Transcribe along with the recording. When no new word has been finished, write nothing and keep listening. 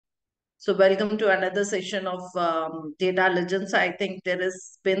So, welcome to another session of Data Legends. I think there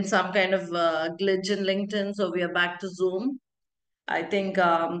has been some kind of glitch in LinkedIn, so we are back to Zoom. I think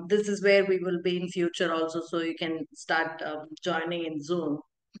this is where we will be in future also, so you can start joining in Zoom.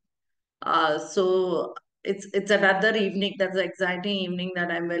 So it's another evening. That's an exciting evening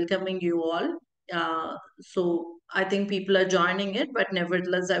that I'm welcoming you all. So I think people are joining it, but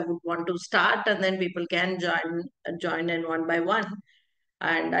nevertheless, I would want to start, and then people can join in one by one.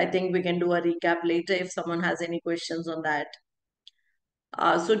 And I think we can do a recap later if someone has any questions on that.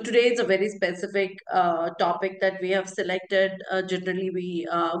 So today is a very specific topic that we have selected. Generally, we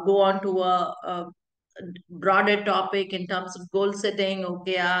go on to a broader topic in terms of goal setting,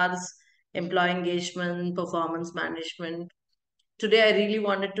 OKRs, employee engagement, performance management. Today, I really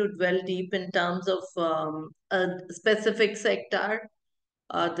wanted to dwell deep in terms of a specific sector.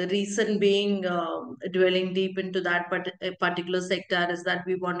 The reason being dwelling deep into that particular sector is that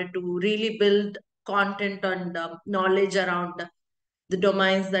we wanted to really build content and knowledge around the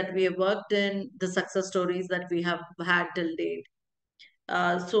domains that we have worked in, the success stories that we have had till date.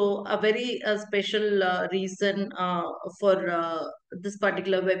 So a very special reason for this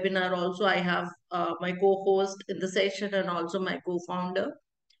particular webinar also, I have my co-host in the session and also my co-founder.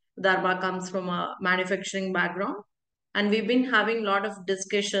 Dharma comes from a manufacturing background, and we've been having a lot of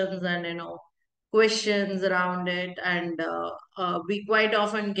discussions and questions around it, and we quite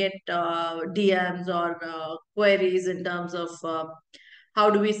often get DMs or queries in terms of how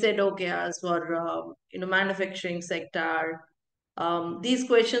do we set OKRs for manufacturing sector. These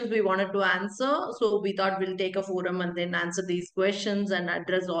questions we wanted to answer, so we thought we'll take a forum and then answer these questions and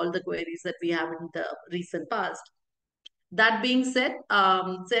address all the queries that we have in the recent past. That being said,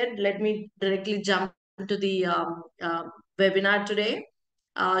 let me directly jump into the webinar today.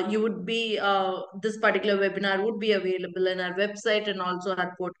 You would be This particular webinar would be available in our website, and also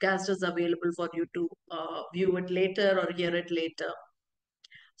our podcast is available for you to view it later or hear it later.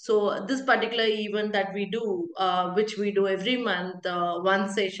 So this particular event that we do, which we do every month, one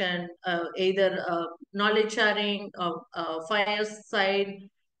session, either knowledge sharing, fireside,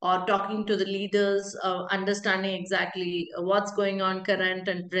 or talking to the leaders, understanding exactly what's going on, current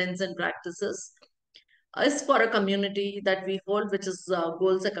and trends and practices, is for a community that we hold, which is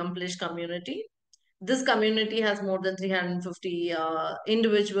Goals Accomplished community. This community has more than 350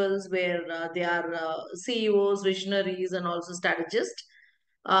 individuals where they are CEOs, visionaries, and also strategists,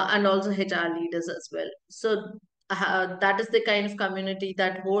 and also HR leaders as well. So that is the kind of community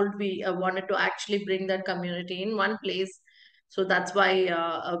that hold. We wanted to actually bring that community in one place. So that's why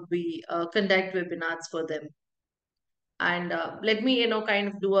we conduct webinars for them. And let me, kind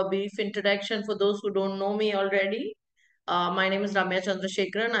of do a brief introduction for those who don't know me already. My name is Ramya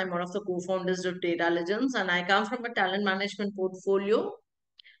Chandrasekharan. I'm one of the co-founders of Data Legends, and I come from a talent management portfolio.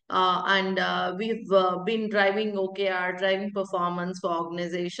 And we've been driving OKR, driving performance for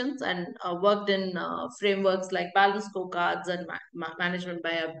organizations, and worked in frameworks like balanced scorecards and management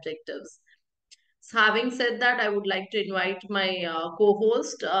by objectives. So having said that, I would like to invite my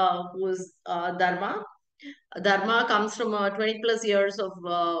co-host, who is Dharma. Dharma comes from 20 plus years of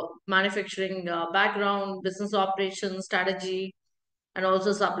manufacturing background, business operations, strategy, and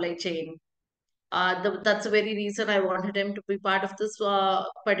also supply chain. That's the very reason I wanted him to be part of this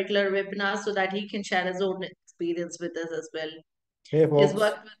particular webinar so that he can share his own experience with us as well. Hey He's folks.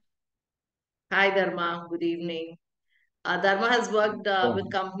 worked with, Hi Dharma, good evening. Dharma has worked with Oh,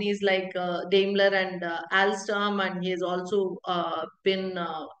 companies like Daimler and Alstom, and he has also been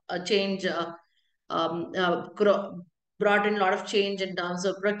a change, brought in a lot of change in terms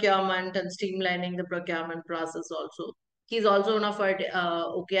of procurement and streamlining the procurement process also. He's also one of our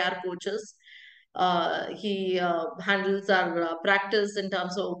OKR coaches. He handles our practice in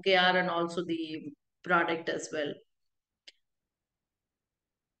terms of OKR and also the product as well.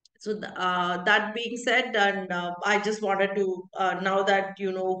 So that being said, and I just wanted to, now that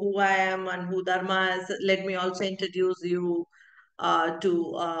you know who I am and who Dharma is, let me also introduce you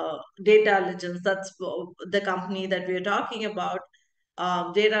to Data Legends. That's the company that we are talking about.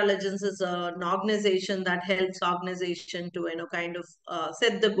 Data Legends is an organization that helps organization to kind of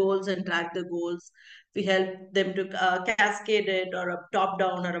set the goals and track the goals. We help them to cascade it, or a top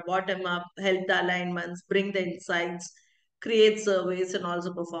down or a bottom up, help the alignments, bring the insights, create surveys, and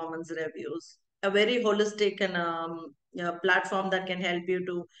also performance reviews. A very holistic and platform that can help you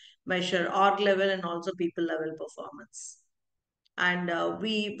to measure org level and also people level performance. And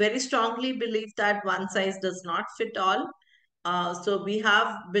we very strongly believe that one size does not fit all. So we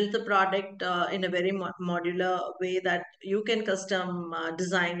have built the product in a very modular way that you can custom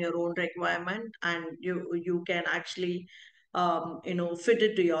design your own requirement, and you can actually fit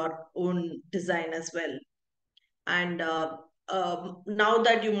it to your own design as well. And now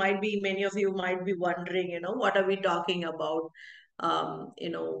that many of you might be wondering, what are we talking about?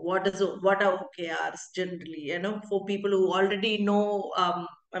 What are OKRs generally? For people who already know,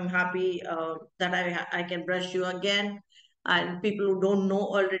 I'm happy that I can brush you again. And people who don't know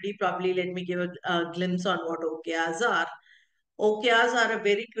already, probably let me give a glimpse on what OKRs are. OKRs are a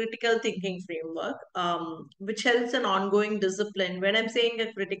very critical thinking framework, which helps an ongoing discipline. When I'm saying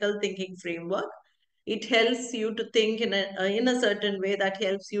a critical thinking framework, it helps you to think in a certain way that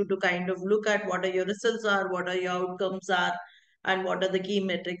helps you to kind of look at what are your results are, what are your outcomes are, and what are the key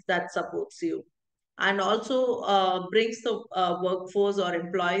metrics that supports you, and also brings the workforce or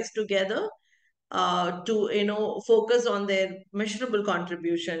employees together to focus on their measurable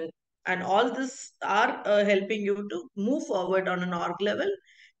contribution. And all this are helping you to move forward on an org level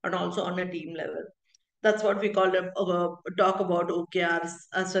and also on a team level. That's what we call talk about OKRs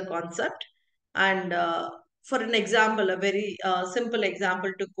as a concept. And for an example, a very simple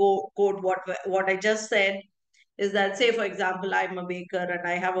example to quote what I just said is that, say for example, I'm a baker and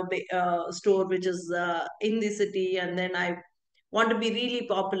I have a store which is in the city, and then I want to be really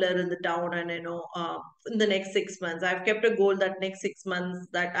popular in the town. And in the next 6 months, I've kept a goal that next 6 months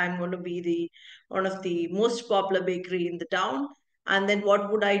that I'm going to be the one of the most popular bakery in the town. And then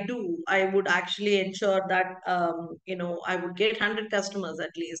what would I do? I would actually ensure that I would get 100 customers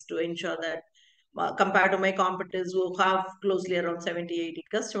at least, to ensure that compared to my competitors who have closely around 70-80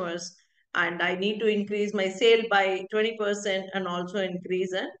 customers, and I need to increase my sale by 20% and also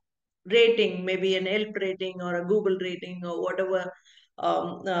increase a rating, maybe an Yelp rating or a Google rating or whatever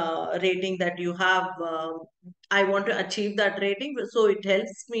rating that you have. I want to achieve that rating, so it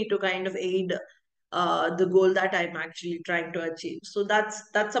helps me to kind of aid the goal that I'm actually trying to achieve. So that's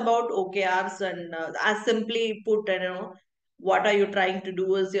about OKRs, and as simply put, what are you trying to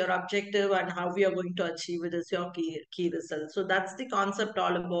do is your objective, and how we are going to achieve it is your key result. So that's the concept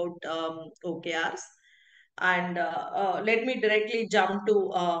all about OKRs. And let me directly jump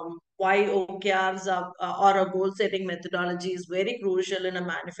to why OKRs or a goal setting methodology is very crucial in a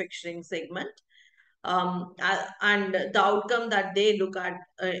manufacturing segment. And the outcome that they look at,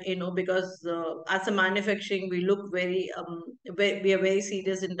 because as a manufacturing, we look we are very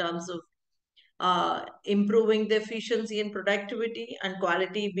serious in terms of improving the efficiency and productivity, and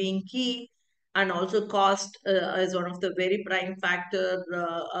quality being key, and also cost is one of the very prime factor,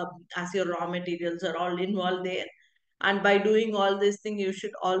 as your raw materials are all involved there. And by doing all these things, you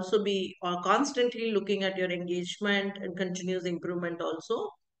should also be constantly looking at your engagement and continuous improvement also.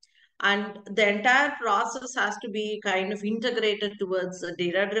 And the entire process has to be kind of integrated towards a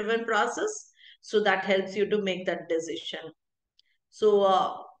data driven process, so that helps you to make that decision.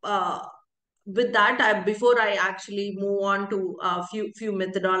 So with that, before I actually move on to a few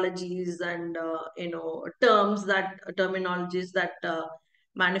methodologies and terms that terminologies that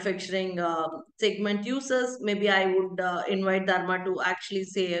manufacturing segment uses, maybe I would invite Dharma to actually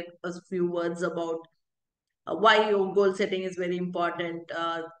say a few words about why your goal setting is very important.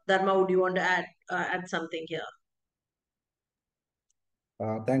 Dharma, would you want to add something here?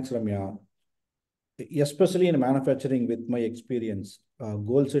 Thanks, Ramya. Especially in manufacturing, with my experience,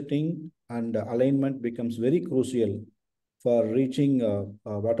 goal setting and alignment becomes very crucial for reaching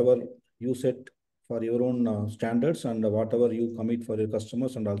whatever you set for your own standards, and whatever you commit for your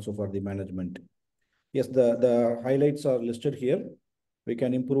customers and also for the management. Yes, the highlights are listed here. We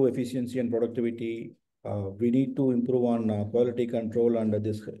can improve efficiency and productivity. We need to improve on quality control, and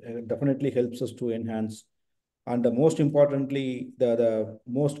this definitely helps us to enhance. And most importantly, the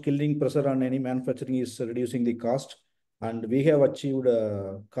most killing pressure on any manufacturing is reducing the cost. And we have achieved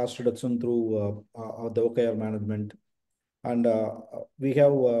cost reduction through the OKR management. And we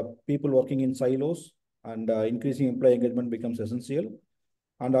have people working in silos, and increasing employee engagement becomes essential.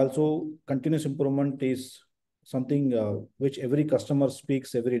 And also continuous improvement is something which every customer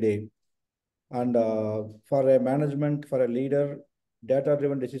speaks every day. And for a management, for a leader,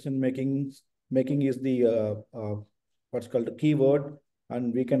 data-driven decision making is the what's called the keyword,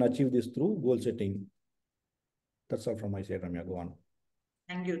 and we can achieve this through goal setting. That's all from my side, Ramya. Go on.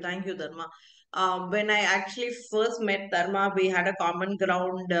 Thank you, Dharma. When I actually first met Dharma, we had a common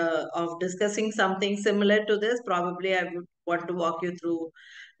ground of discussing something similar to this. Probably I would want to walk you through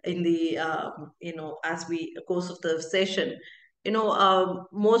in the as we course of the session.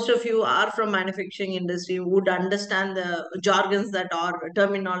 Most of you are from manufacturing industry, would understand the jargons that are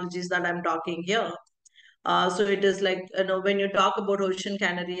terminologies that I'm talking here. So it is like, when you talk about ocean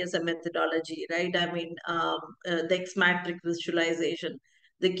cannery as a methodology, right? I mean, the X matrix visualization.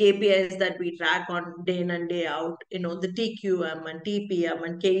 the KPIs that we track on day in and day out, the TQM and TPM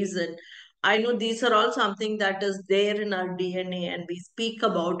and Kaizen. I know these are all something that is there in our DNA, and we speak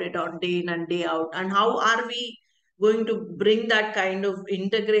about it on day in and day out. And how are we going to bring that kind of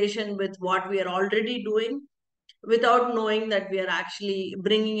integration with what we are already doing, without knowing that we are actually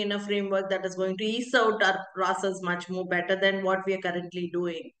bringing in a framework that is going to ease out our process much more better than what we are currently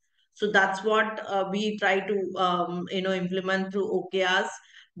doing. So that's what we try to implement through OKRs.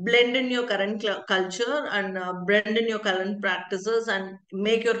 Blend in your current culture, and blend in your current practices, and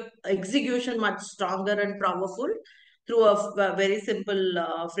make your execution much stronger and powerful through a very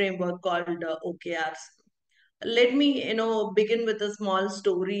simple framework called OKRs. Let me begin with a small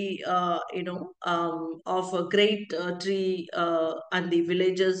story of a great tree and the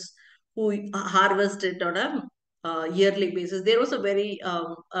villagers who harvest it on a yearly basis. There was a very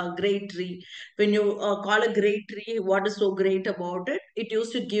great tree. When you call a great tree, what is so great about it? It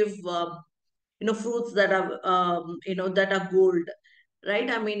used to give fruits that are that are gold, right?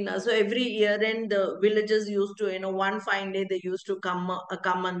 I mean, so every year end, the villagers used to, one fine day, they used to come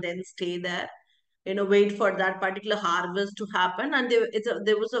and then stay there, wait for that particular harvest to happen. And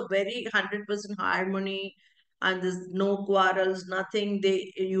there was a very 100% harmony, and there's no quarrels, nothing.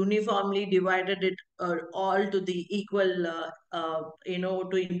 They uniformly divided it all to the equal,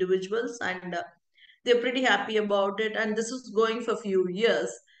 to individuals, and they're pretty happy about it. And this is going for a few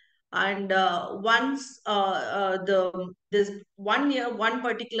years. And once the this one year, one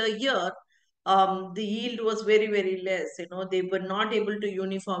particular year, the yield was very, very less. They were not able to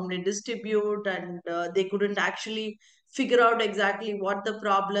uniformly distribute, and they couldn't actually figure out exactly what the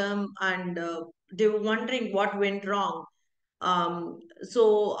problem, and they were wondering what went wrong.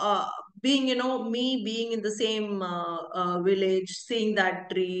 So being, me being in the same village, seeing that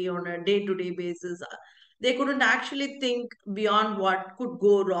tree on a day-to-day basis, they couldn't actually think beyond what could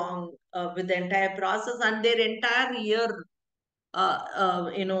go wrong with the entire process. And their entire year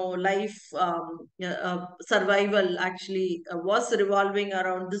life, survival actually was revolving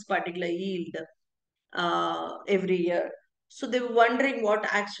around this particular yield every year. So they were wondering what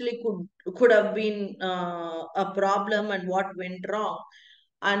actually could have been a problem and what went wrong.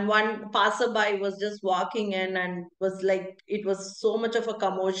 And one passerby was just walking in and was like, it was so much of a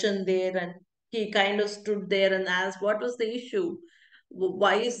commotion there, and he kind of stood there and asked, what was the issue?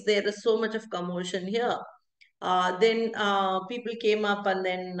 Why is there so much of commotion here? Then people came up and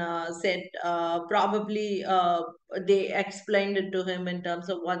then said, probably they explained it to him in terms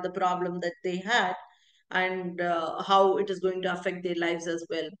of what the problem that they had, and how it is going to affect their lives as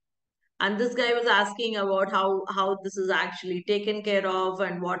well. And this guy was asking about how this is actually taken care of,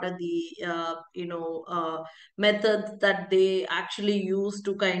 and what are the methods that they actually use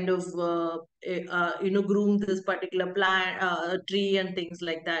to kind of groom this particular plant, tree, and things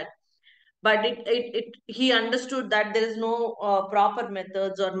like that. But he understood that there is no proper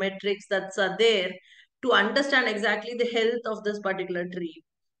methods or metrics that are there to understand exactly the health of this particular tree,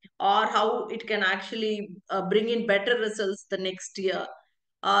 or how it can actually bring in better results the next year.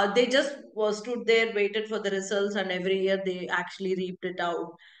 They just stood there, waited for the results, and every year they actually reaped it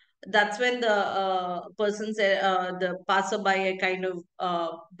out. That's when the person said, the passerby kind of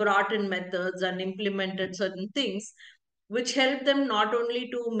brought in methods and implemented certain things, which help them not only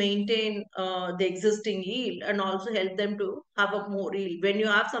to maintain the existing yield, and also help them to have a more yield. When you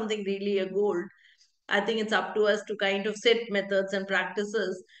have something really a gold, I think it's up to us to kind of set methods and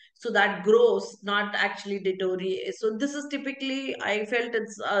practices so that grows, not actually deteriorates. So this is typically, I felt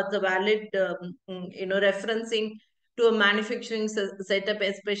it's the valid, referencing to a manufacturing setup,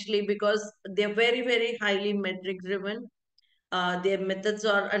 especially because they're very, very highly metric driven. Their methods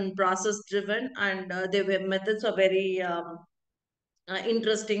are and process driven, and their methods are very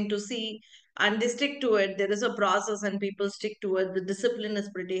interesting to see, and they stick to it. There is a process and people stick to it. The discipline is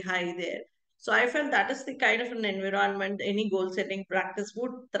pretty high there. So I felt that is the kind of an environment any goal setting practice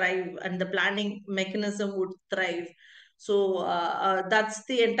would thrive, and the planning mechanism would thrive. So that's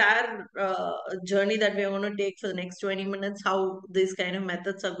the entire journey that we're going to take for the next 20 minutes, how these kind of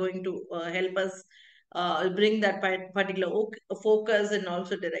methods are going to help us bring that particular focus and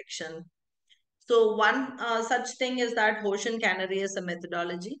also direction. So one such thing is that Hoshin Canary is a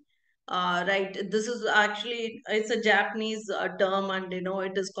methodology. Right. This is actually, it's a Japanese term, and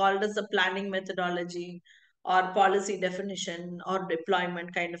it is called as a planning methodology, or policy definition, or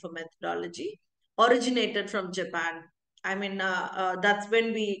deployment kind of a methodology, originated from Japan. I mean, that's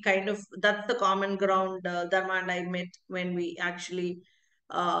when we kind of, that's the common ground Dharma and I met when we actually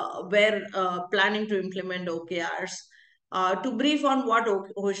were planning to implement OKRs. To brief on what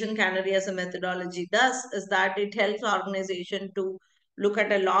Ocean Canary as a methodology does, is that it helps organization to look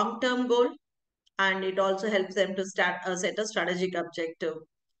at a long-term goal, and it also helps them to set a strategic objective,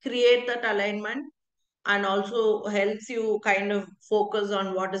 create that alignment, and also helps you kind of focus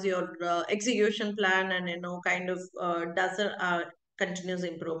on what is your execution plan, and kind of does a continuous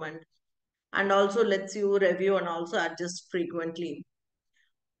improvement, and also lets you review and also adjust frequently.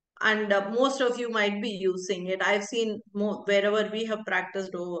 And most of you might be using it. I've seen wherever we have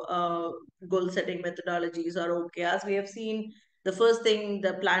practiced goal setting methodologies or OKRs, we have seen the first thing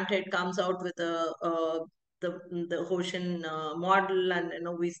the plant head comes out with the Hoshin model,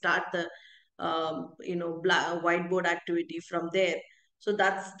 and we start the whiteboard activity from there. So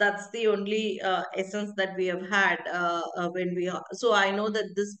that's the only essence that we have had when we are. So I know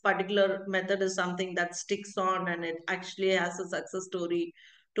that this particular method is something that sticks on, and it actually has a success story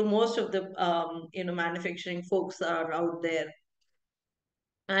to most of the manufacturing folks are out there.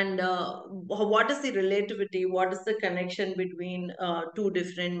 And what is the relativity? What is the connection between two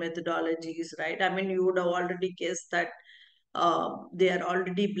different methodologies, right? I mean, you would have already guessed that they are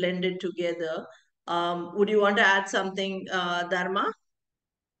already blended together. Would you want to add something, Dharma?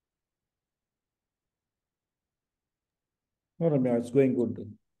 No, Ramya, it's going good.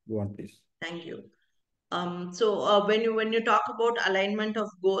 Go on, please. Thank you. So when you talk about alignment of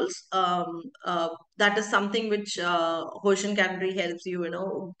goals, that is something which Hoshin Canary helps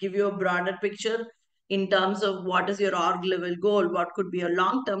you, give you a broader picture in terms of what is your org level goal, what could be a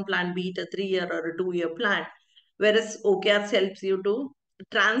long-term plan, be it a 3-year or a 2-year plan. Whereas OKRs helps you to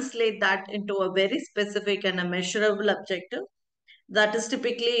translate that into a very specific and a measurable objective that is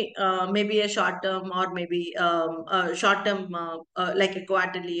typically maybe a short term, or maybe a short term like a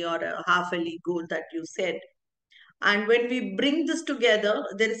quarterly or a half yearly goal that you set. And when we bring this together,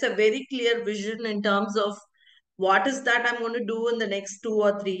 there is a very clear vision in terms of what is that I'm going to do in the next 2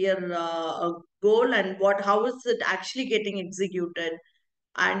 or 3 year goal, and how is it actually getting executed.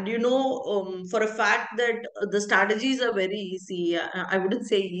 And for a fact that the strategies are very easy, I wouldn't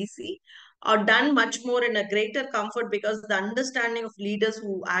say easy, are done much more in a greater comfort, because the understanding of leaders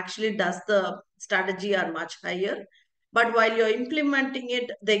who actually does the strategy are much higher. But while you're implementing it,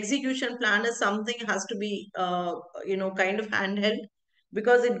 the execution plan is something has to be, kind of handheld,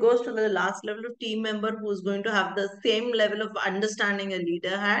 because it goes to the last level of team member who is going to have the same level of understanding a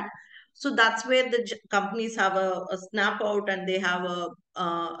leader had. So that's where the companies have a snap out, and they have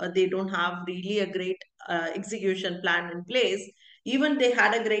they don't have really a great execution plan in place. Even they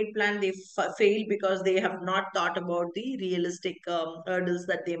had a great plan, they failed because they have not thought about the realistic hurdles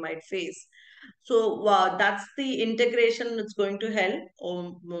that they might face. So that's the integration that's going to help.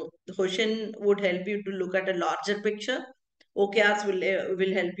 Hoshin would help you to look at a larger picture. OKRs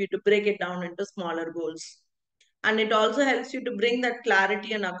will help you to break it down into smaller goals, and it also helps you to bring that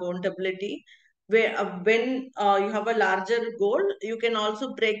clarity and accountability, where when you have a larger goal, you can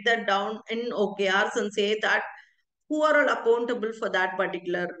also break that down in OKRs and say that who are all accountable for that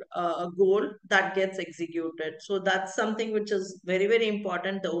particular goal that gets executed. So that's something which is very, very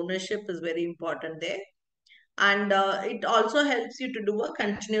important. The ownership is very important there. And it also helps you to do a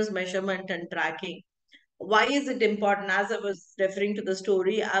continuous measurement and tracking. Why is it important? As I was referring to the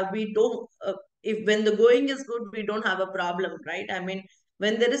story, we don't if when the going is good, we don't have a problem, right? I mean,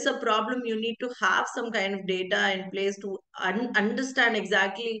 when there is a problem, you need to have some kind of data in place to understand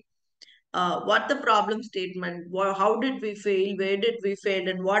exactly what the problem statement, how did we fail, where did we fail,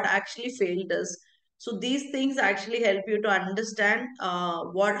 and what actually failed us. So these things actually help you to understand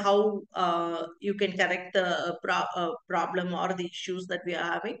how you can correct the problem or the issues that we are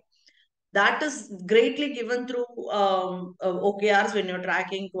having. That is greatly given through OKRs when you're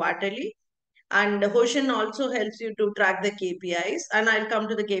tracking quarterly. And Hoshin also helps you to track the KPIs. And I'll come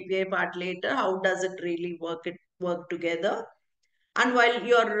to the KPI part later. How does it really work together? And while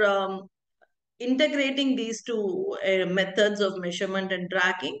you're integrating these two methods of measurement and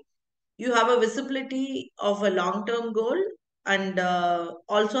tracking, you have a visibility of a long-term goal, and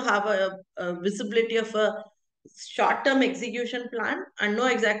also have a visibility of a short-term execution plan, and know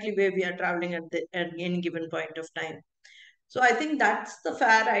exactly where we are traveling at any given point of time. So I think that's the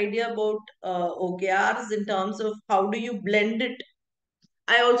fair idea about OKRs in terms of how do you blend it.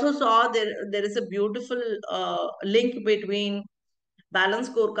 I also saw there is a beautiful link between balance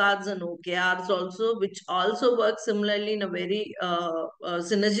scorecards and OKRs also, which also work similarly in a very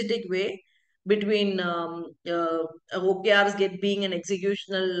synergetic way between OKRs get being an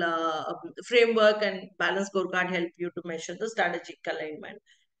executional framework, and balance scorecard help you to measure the strategic alignment.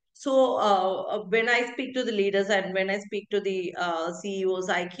 So when I speak to the leaders and when I speak to the CEOs,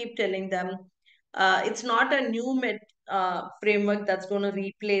 I keep telling them it's not a new framework that's going to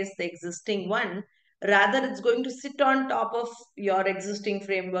replace the existing one, Rather, it's going to sit on top of your existing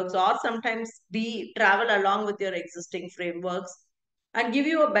frameworks, or sometimes be travel along with your existing frameworks and give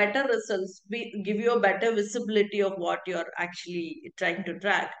you a better results, give you a better visibility of what you're actually trying to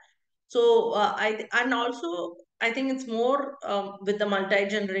track. So and also I think it's more with the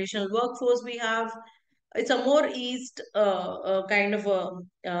multi-generational workforce we have. It's a more eased kind of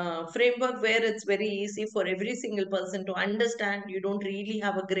a framework where it's very easy for every single person to understand. You don't really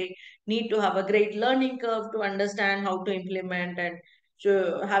have a great need to have a great learning curve to understand how to implement, and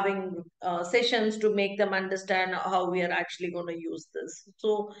to having sessions to make them understand how we are actually going to use this.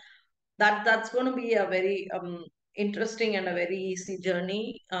 So that's going to be a very interesting and a very easy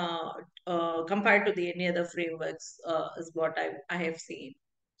journey compared to the any other frameworks, is what I have seen.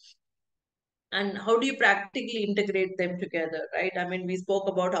 And how do you practically integrate them together, right? I mean, we spoke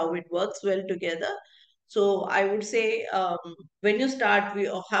about how it works well together. So I would say, when you start, we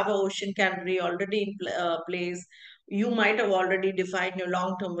have a ocean cannery already in place. You might have already defined your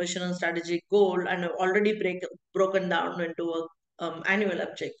long-term vision and strategic goal, and have already broken down into a annual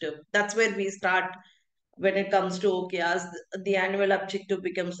objective. That's where we start. When it comes to OKRs, the annual objective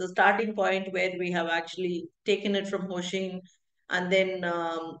becomes the starting point where we have actually taken it from Hoshin, and then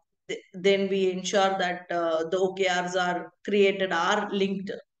then we ensure that the OKRs are created, are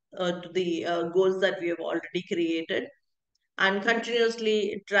linked to the goals that we have already created, and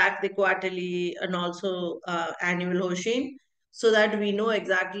continuously track the quarterly and also annual Hoshin, so that we know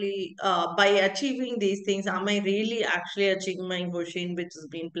exactly, by achieving these things, am I really actually achieving my Hoshin which has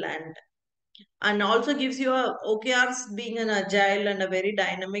been planned. And also gives you a OKRs being an agile and a very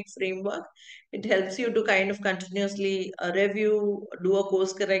dynamic framework. It helps you to kind of continuously review, do a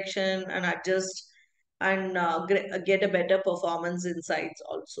course correction, and adjust, and get a better performance insights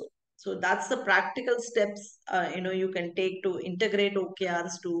also. So that's the practical steps you can take to integrate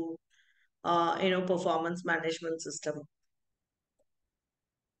OKRs to performance management system.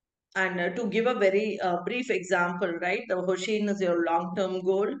 And to give a very brief example, right, the Hoshin is your long-term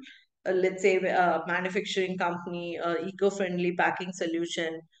goal. Let's say a manufacturing company, eco-friendly packing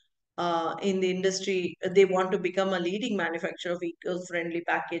solution in the industry. They want to become a leading manufacturer of eco-friendly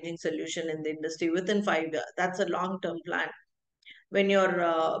packaging solution in the industry within 5 years. That's a long-term plan. When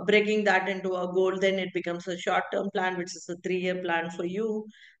you're breaking that into a goal, then it becomes a short-term plan, which is a 3-year plan for you,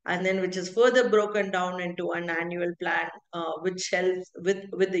 and then which is further broken down into an annual plan, which helps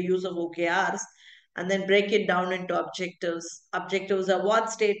with the use of OKRs, and then break it down into objectives. Objectives are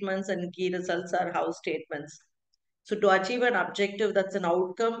what statements, and key results are how statements. So to achieve an objective, that's an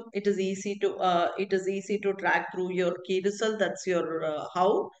outcome. It is easy to track through your key result. That's your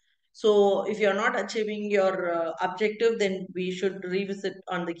how. So if you're not achieving your objective, then we should revisit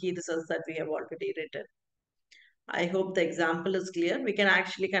on the key results that we have already written. I hope the example is clear. We can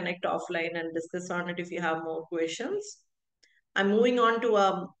actually connect offline and discuss on it if you have more questions. I'm moving on to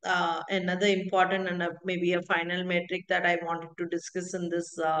another important and maybe a final metric that I wanted to discuss in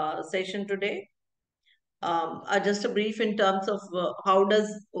this session today. Just a brief in terms of how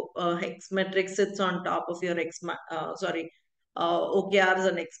does hex matrix sits on top of your OKRs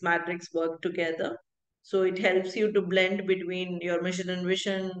and X matrix work together. So it helps you to blend between your mission and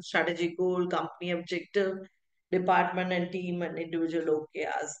vision, strategic goal, company objective, department and team, and individual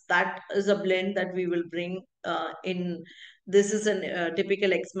OKRs. That is a blend that we will bring in. This is a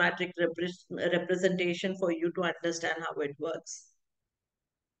typical X matrix representation for you to understand how it works.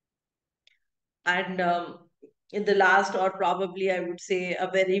 And in the last, or probably I would say, a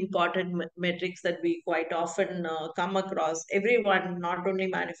very important metrics that we quite often come across, everyone, not only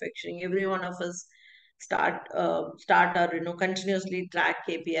manufacturing, every one of us start or continuously track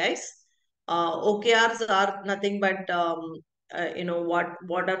KPIs. OKRs are nothing but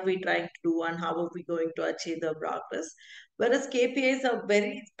what are we trying to do and how are we going to achieve the progress. Whereas KPIs are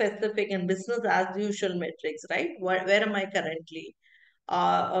very specific and business as usual metrics, right? Where am I currently?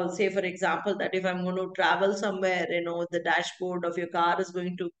 Say for example, that if I'm going to travel somewhere, the dashboard of your car is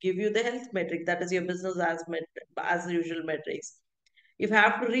going to give you the health metric. That is your business as usual metrics. If I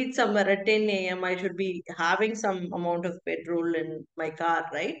have to reach somewhere at 10 a.m., I should be having some amount of petrol in my car,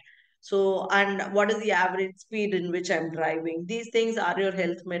 right? So, and what is the average speed in which I'm driving? These things are your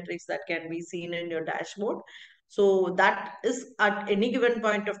health metrics that can be seen in your dashboard. So that is at any given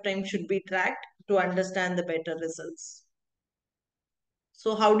point of time should be tracked to understand the better results.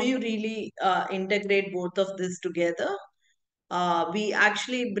 So how do you really integrate both of this together? We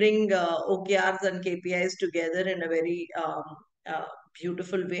actually bring OKRs and KPIs together in a very uh,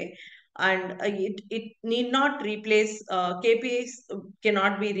 beautiful way. And it need not replace, KPIs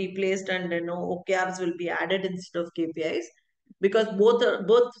cannot be replaced, and OKRs will be added instead of KPIs. because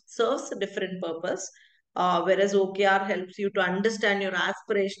both serves a different purpose. Whereas OKR helps you to understand your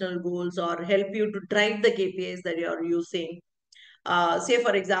aspirational goals or help you to drive the KPIs that you're using. Say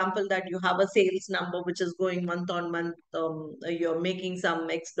for example that you have a sales number which is going month on month, you're making some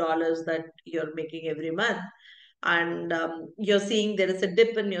X dollars that you're making every month, and you're seeing there is a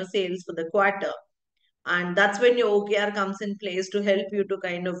dip in your sales for the quarter, and that's when your OKR comes in place to help you to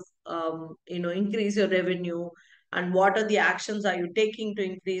kind of increase your revenue, and what are the actions are you taking to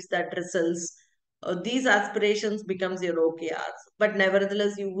increase that results. These aspirations becomes your OKRs, but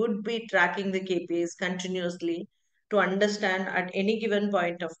nevertheless you would be tracking the KPIs continuously to understand at any given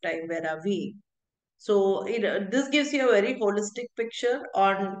point of time where are we. So this gives you a very holistic picture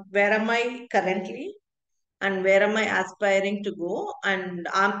on where am I currently and where am I aspiring to go, and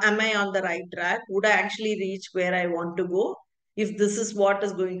am I on the right track? Would I actually reach where I want to go if this is what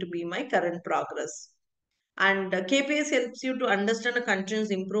is going to be my current progress? And KPIs helps you to understand a continuous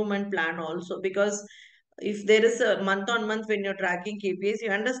improvement plan also, because if there is a month on month when you're tracking KPIs,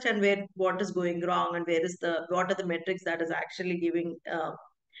 you understand where what is going wrong and where is the what are the metrics that is actually giving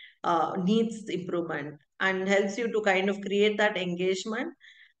needs improvement, and helps you to kind of create that engagement.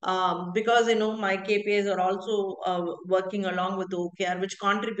 Because my KPIs are also working along with OKR, which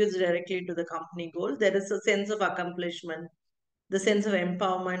contributes directly to the company goal. There is a sense of accomplishment, the sense of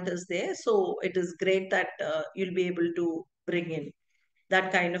empowerment is there. So it is great that you'll be able to bring in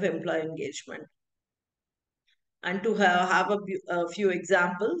that kind of employee engagement. And to have a few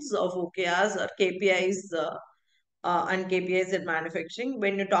examples of OKRs or KPIs and KPIs in manufacturing,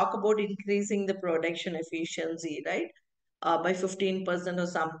 when you talk about increasing the production efficiency, right, by 15% or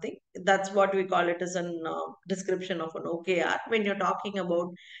something, that's what we call it as a description of an OKR. When you're talking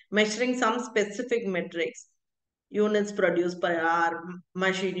about measuring some specific metrics, units produced per hour,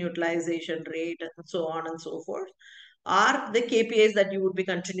 machine utilization rate, and so on and so forth, are the KPIs that you would be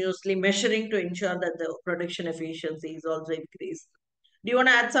continuously measuring to ensure that the production efficiency is also increased. Do you want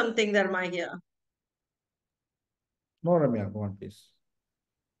to add something, Dharma, here? No, Ramya, go on, please.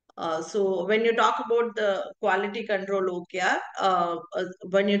 So when you talk about the quality control OKR,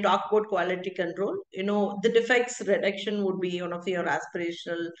 when you talk about quality control, the defects reduction would be one of your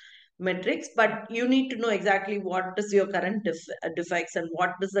aspirational metrics, but you need to know exactly what is your current defects and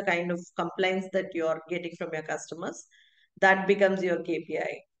what is the kind of complaints that you're getting from your customers. That becomes your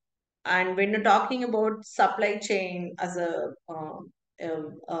KPI. And when you're talking about supply chain as a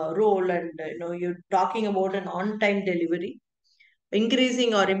role, and you're talking about an on-time delivery,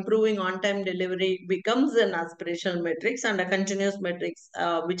 increasing or improving on-time delivery becomes an aspirational metrics and a continuous metrics,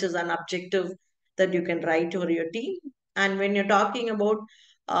 which is an objective that you can write for your team. And when you're talking about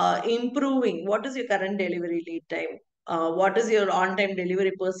improving, what is your current delivery lead time? What is your on-time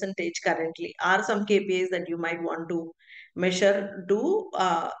delivery percentage currently? Are some KPIs that you might want to measure to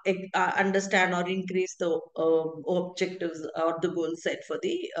understand or increase the objectives or the goal set for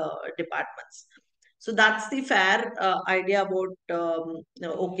the departments. So that's the fair idea about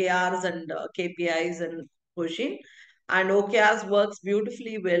OKRs and KPIs and Hoshin. And OKRs works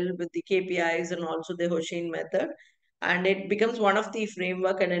beautifully well with the KPIs and also the Hoshin method. And it becomes one of the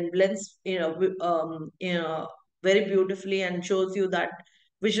framework, and it blends, very beautifully, and shows you that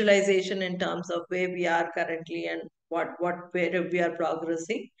visualization in terms of where we are currently and where we are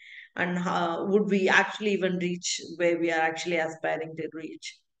progressing, and how would we actually even reach where we are actually aspiring to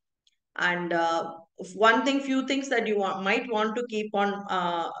reach. And few things that you might want to keep on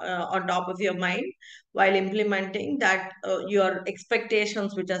top of your mind while implementing that, your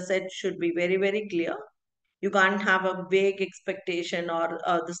expectations which are set should be very, very clear. You can't have a vague expectation, or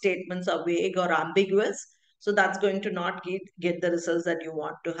the statements are vague or ambiguous. So that's going to not get the results that you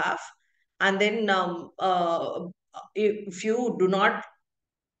want to have. And then if you do not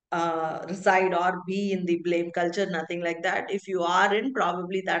reside or be in the blame culture, nothing like that. If you are in,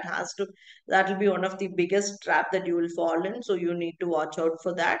 probably that will be one of the biggest trap that you will fall in. So you need to watch out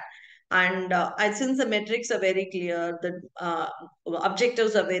for that. And since the metrics are very clear, the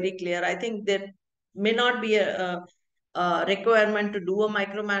objectives are very clear, I think there may not be a requirement to do a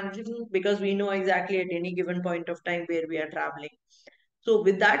micromanagement, because we know exactly at any given point of time where we are traveling. So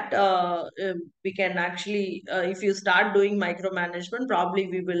with that, we can actually, if you start doing micromanagement, probably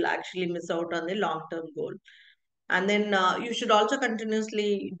we will actually miss out on the long-term goal. And then you should also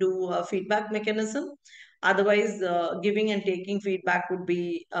continuously do a feedback mechanism. Otherwise, giving and taking feedback would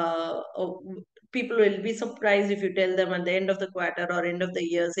be, people will be surprised if you tell them at the end of the quarter or end of the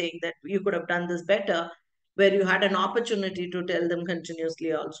year saying that you could have done this better, where you had an opportunity to tell them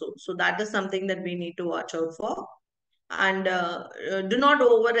continuously also. So that is something that we need to watch out for. and do not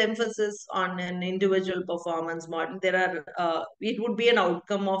overemphasis on an individual performance model. There are it would be an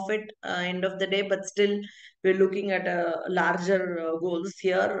outcome of it end of the day, but still we're looking at a larger goals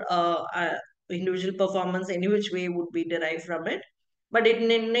here. Individual performance any which way would be derived from it, but it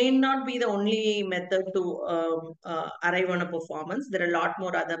need not be the only method to arrive on a performance. There are a lot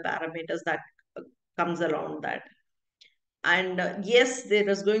more other parameters that comes around that. And yes, there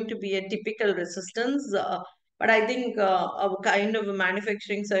is going to be a typical resistance, but I think a kind of a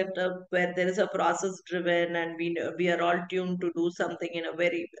manufacturing setup where there is a process driven and we are all tuned to do something in a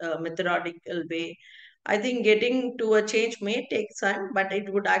very methodical way. I think getting to a change may take time, but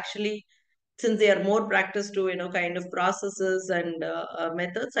it would actually, since they are more practiced to kind of processes and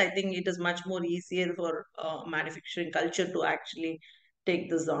methods, I think it is much more easier for manufacturing culture to actually take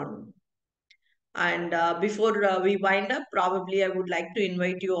this on. And before we wind up, probably I would like to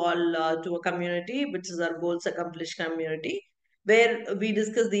invite you all to a community, which is our Goals Accomplished community, where we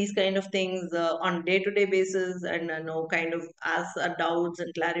discuss these kind of things on day-to-day basis, and kind of ask our doubts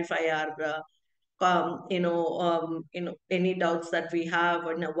and clarify our any doubts that we have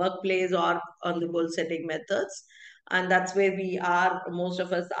in a workplace or on the goal setting methods. And that's where we are, most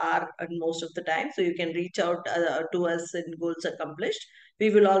of us are, and most of the time. So you can reach out to us in Goals Accomplished. We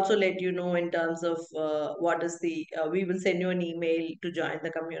will also let you know in terms of what is the, we will send you an email to join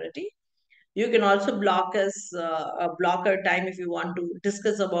the community. You can also block us, block our time if you want to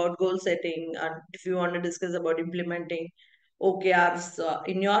discuss about goal setting, and if you want to discuss about implementing OKRs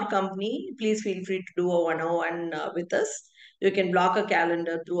in your company. Please feel free to do a one-on-one with us. You can block a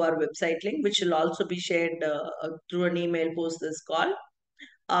calendar through our website link, which will also be shared through an email post this call.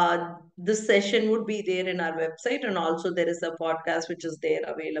 This session would be there in our website, and also there is a podcast which is there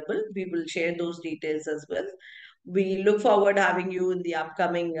available. We will share those details as well. We look forward to having you in the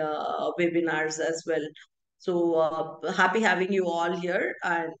upcoming webinars as well. So happy having you all here,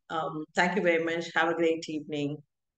 and thank you very much. Have a great evening.